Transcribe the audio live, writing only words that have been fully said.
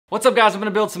What's up guys, I'm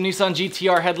gonna build some Nissan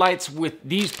GTR headlights with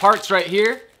these parts right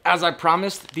here. As I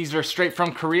promised, these are straight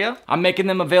from Korea. I'm making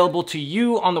them available to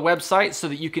you on the website so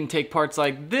that you can take parts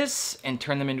like this and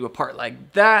turn them into a part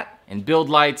like that and build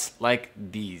lights like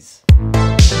these.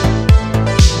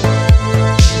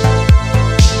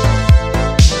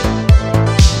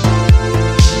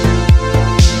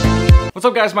 What's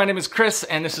up guys, my name is Chris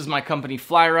and this is my company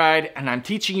FlyRyde, and I'm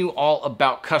teaching you all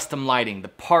about custom lighting, the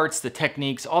parts, the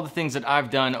techniques, all the things that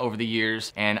I've done over the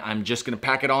years, and I'm just gonna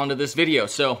pack it all into this video.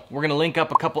 So we're gonna link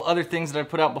up a couple other things that I've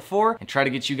put out before and try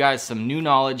to get you guys some new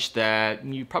knowledge that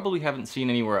you probably haven't seen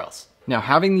anywhere else. Now,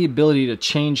 having the ability to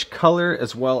change color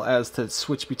as well as to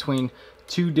switch between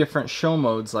two different show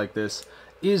modes like this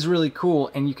is really cool,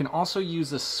 and you can also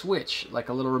use a switch like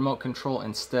a little remote control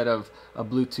instead of a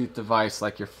Bluetooth device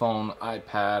like your phone,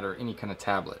 iPad, or any kind of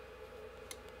tablet.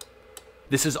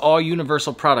 This is all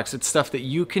universal products. It's stuff that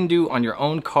you can do on your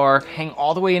own car. Hang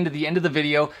all the way into the end of the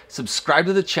video, subscribe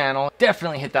to the channel,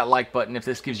 definitely hit that like button if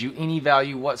this gives you any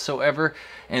value whatsoever,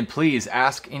 and please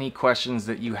ask any questions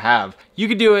that you have. You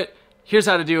can do it, here's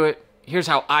how to do it, here's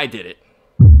how I did it.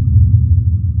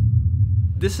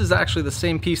 This is actually the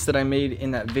same piece that I made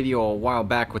in that video a while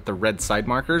back with the red side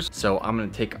markers. So I'm gonna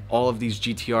take all of these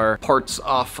GTR parts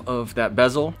off of that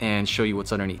bezel and show you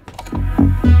what's underneath.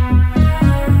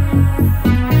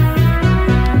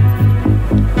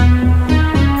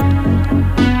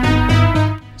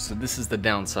 So this is the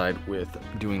downside with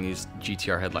doing these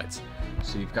GTR headlights.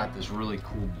 So you've got this really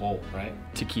cool bolt, right?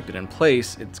 To keep it in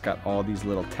place, it's got all these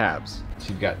little tabs. So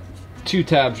you've got two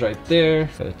tabs right there,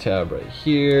 got a tab right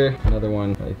here, another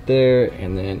one right there,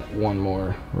 and then one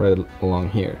more right along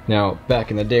here. Now, back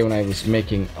in the day when I was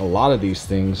making a lot of these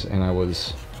things and I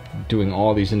was doing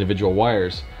all these individual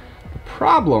wires, the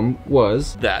problem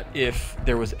was that if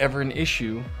there was ever an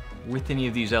issue with any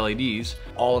of these LEDs,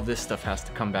 all of this stuff has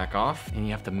to come back off and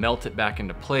you have to melt it back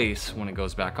into place when it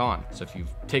goes back on. So if you've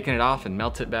taken it off and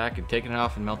melted it back and taken it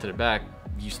off and melted it back,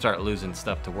 you start losing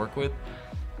stuff to work with.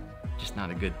 Just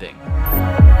not a good thing.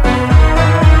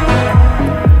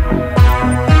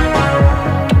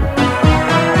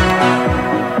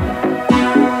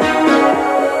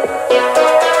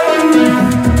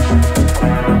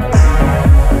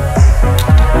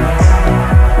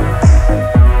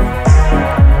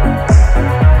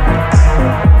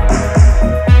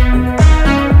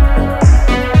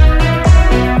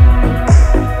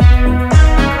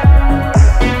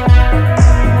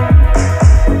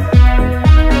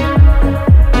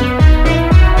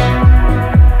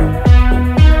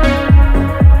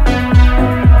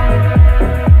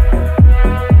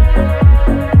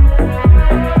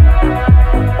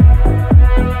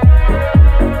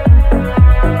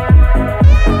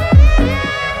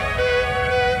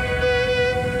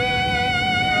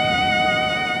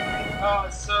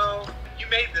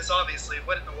 Obviously,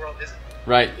 what in the world is it?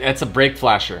 Right, it's a brake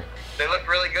flasher. They look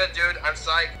really good, dude. I'm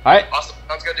psyched. All right. Awesome.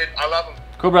 Sounds good, dude. I love them.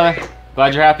 Cool, brother.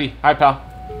 Glad you're happy. Hi, pal.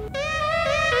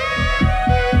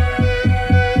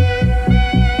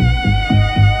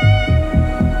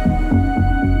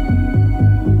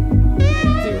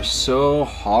 They were so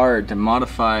hard to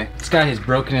modify. This guy has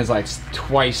broken his lights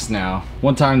twice now.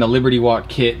 One time the Liberty Walk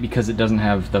kit, because it doesn't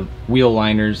have the wheel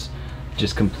liners,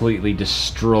 just completely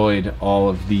destroyed all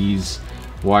of these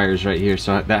wires right here,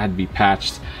 so that had to be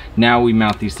patched. Now we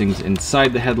mount these things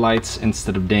inside the headlights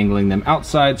instead of dangling them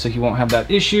outside, so he won't have that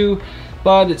issue.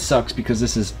 But it sucks because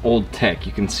this is old tech.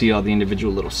 You can see all the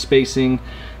individual little spacing.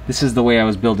 This is the way I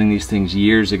was building these things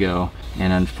years ago,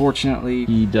 and unfortunately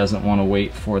he doesn't want to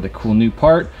wait for the cool new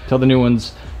part till the new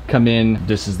ones come in.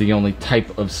 This is the only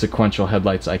type of sequential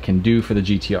headlights I can do for the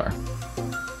GTR.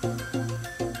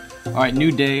 All right,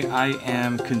 new day. I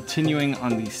am continuing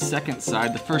on the second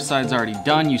side. The first side's already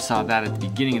done. You saw that at the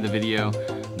beginning of the video.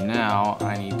 Now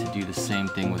I need to do the same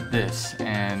thing with this.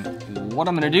 And what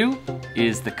I'm gonna do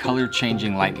is the color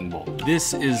changing lightning bolt.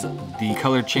 This is the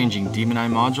color changing Demon Eye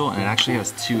module, and it actually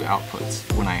has two outputs.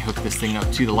 When I hook this thing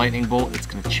up to the lightning bolt, it's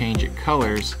gonna change it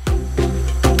colors.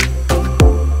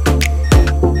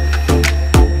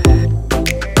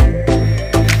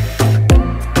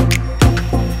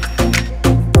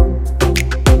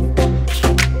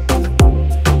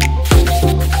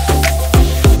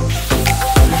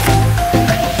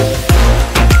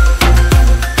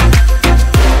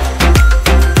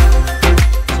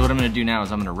 Now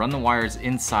is I'm going to run the wires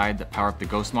inside that power up the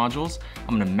Ghozt modules.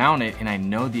 I'm going to mount it, and I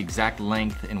know the exact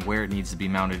length and where it needs to be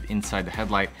mounted inside the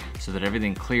headlight so that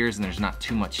everything clears and there's not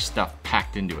too much stuff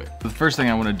packed into it. The first thing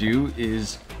I want to do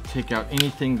is take out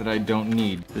anything that I don't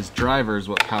need. This driver is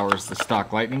what powers the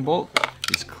stock lightning bolt.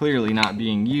 It's clearly not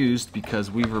being used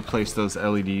because we've replaced those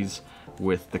LEDs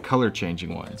with the color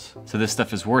changing ones. So this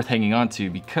stuff is worth hanging on to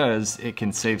because it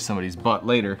can save somebody's butt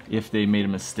later if they made a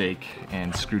mistake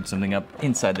and screwed something up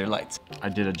inside their lights. I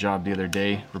did a job the other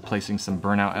day replacing some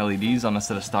burnout LEDs on a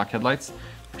set of stock headlights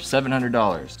for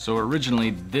 $700. So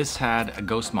originally this had a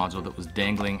Ghozt module that was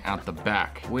dangling out the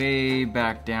back, way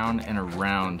back down and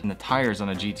around, and the tires on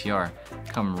a GTR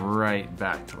come right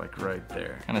back to like right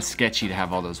there. Kind of sketchy to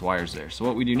have all those wires there. So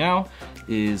what we do now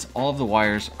is all of the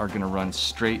wires are gonna run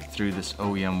straight through this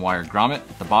OEM wire grommet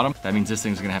at the bottom. That means this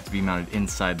thing's gonna have to be mounted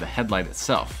inside the headlight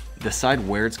itself. Decide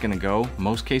where it's gonna go.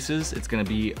 Most cases, it's gonna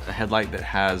be a headlight that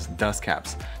has dust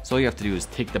caps. So all you have to do is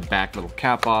take the back little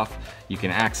cap off. You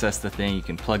can access the thing, you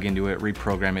can plug into it,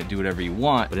 reprogram it, do whatever you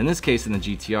want. But in this case, in the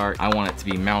GTR, I want it to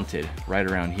be mounted right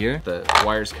around here. The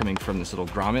wires coming from this little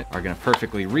grommet are gonna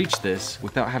perfectly reach this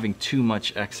without having too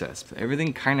much excess.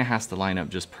 Everything kind of has to line up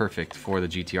just perfect for the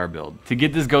GTR build. To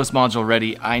get this Ghozt module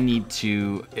ready, I need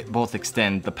to both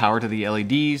extend the power to the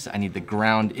LEDs, I need the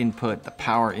ground input, the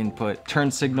power input,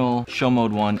 turn signal, show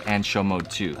mode 1 and show mode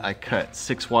 2. I cut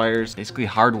 6 wires, basically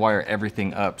hardwire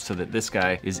everything up so that this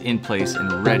guy is in place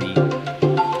and ready.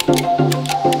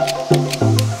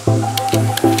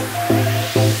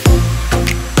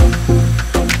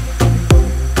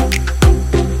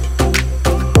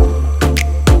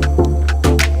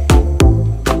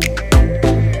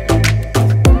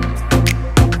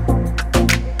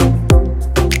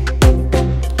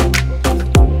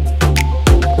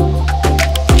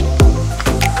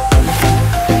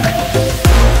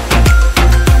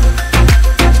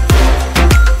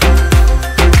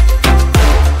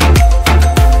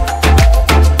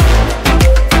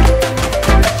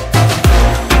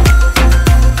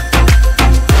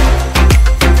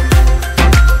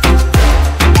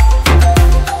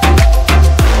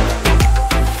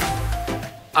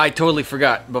 I totally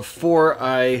forgot. Before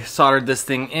I soldered this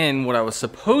thing in, what I was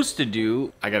supposed to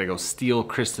do, I gotta go steal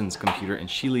Kristen's computer and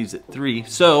she leaves at 3.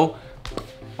 So,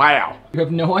 wow. You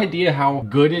have no idea how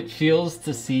good it feels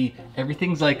to see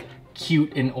everything's like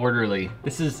cute and orderly.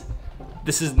 This is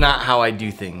not how I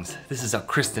do things. This is how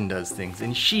Kristen does things.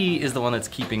 And she is the one that's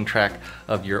keeping track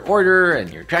of your order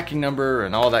and your tracking number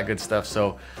and all that good stuff.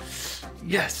 So,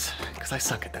 yes, because I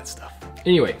suck at that stuff.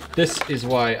 Anyway, this is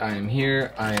why I am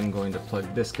here. I am going to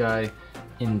plug this guy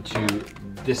into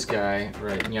this guy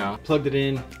right now. Plugged it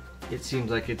in. It seems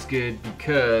like it's good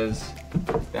because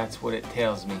that's what it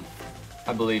tells me.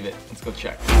 I believe it. Let's go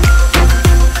check.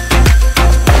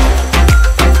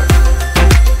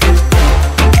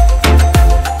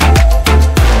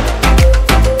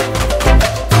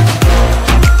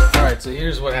 All right, so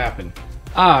here's what happened.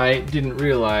 I didn't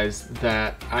realize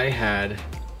that I had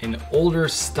an older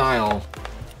style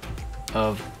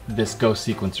of this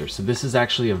Ghozt sequencer. So this is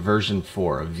actually a version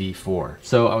 4, a V4.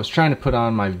 So I was trying to put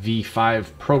on my V5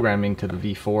 programming to the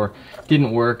V4.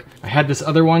 Didn't work. I had this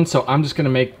other one, so I'm just gonna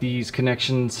make these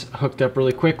connections hooked up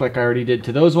really quick like I already did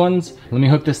to those ones. Let me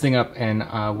hook this thing up and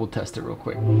we'll test it real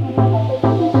quick.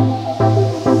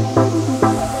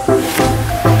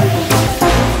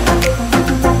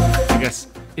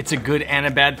 It's a good and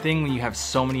a bad thing when you have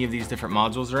so many of these different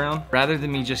modules around. Rather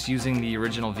than me just using the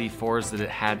original V4s that it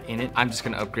had in it, I'm just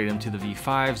gonna upgrade them to the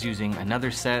V5s using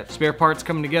another set. Spare parts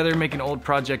coming together, make an old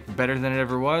project better than it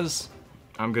ever was.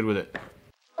 I'm good with it.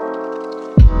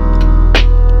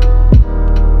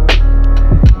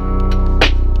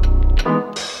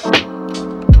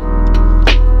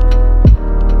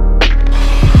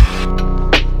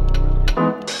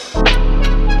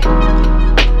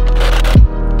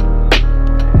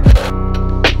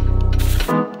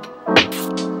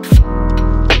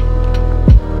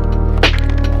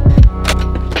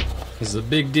 This is a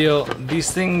big deal.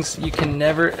 These things, you can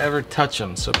never ever touch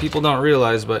them. So people don't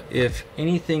realize, but if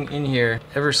anything in here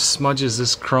ever smudges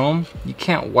this chrome, you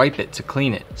can't wipe it to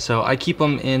clean it. So I keep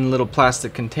them in little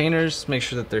plastic containers, make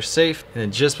sure that they're safe. And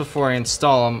then just before I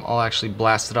install them, I'll actually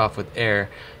blast it off with air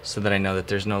so that I know that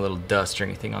there's no little dust or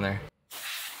anything on there.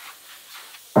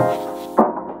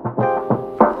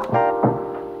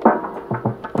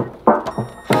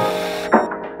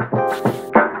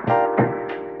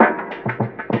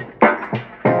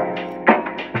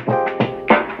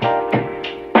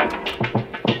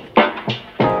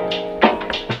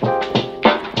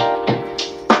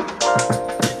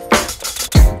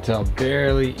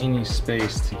 Barely any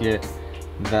space to get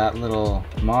that little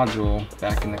module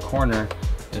back in the corner,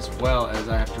 as well as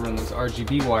I have to run those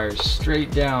RGB wires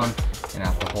straight down and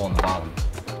out the hole in the bottom.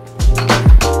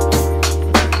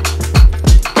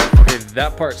 Okay,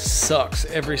 that part sucks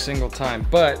every single time,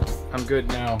 but I'm good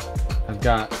now. I've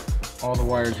got all the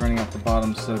wires running off the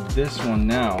bottom, so this one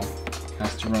now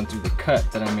has to run through the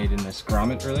cut that I made in this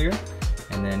grommet earlier,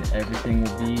 and then everything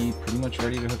will be pretty much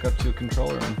ready to hook up to a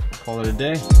controller and call it a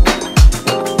day.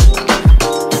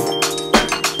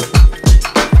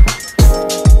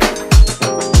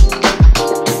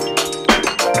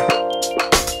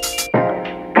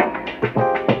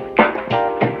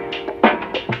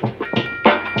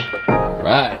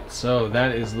 So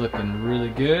that is looking really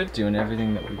good, doing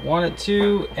everything that we want it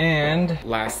to. And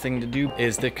last thing to do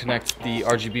is to connect the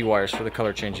RGB wires for the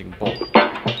color changing bulb.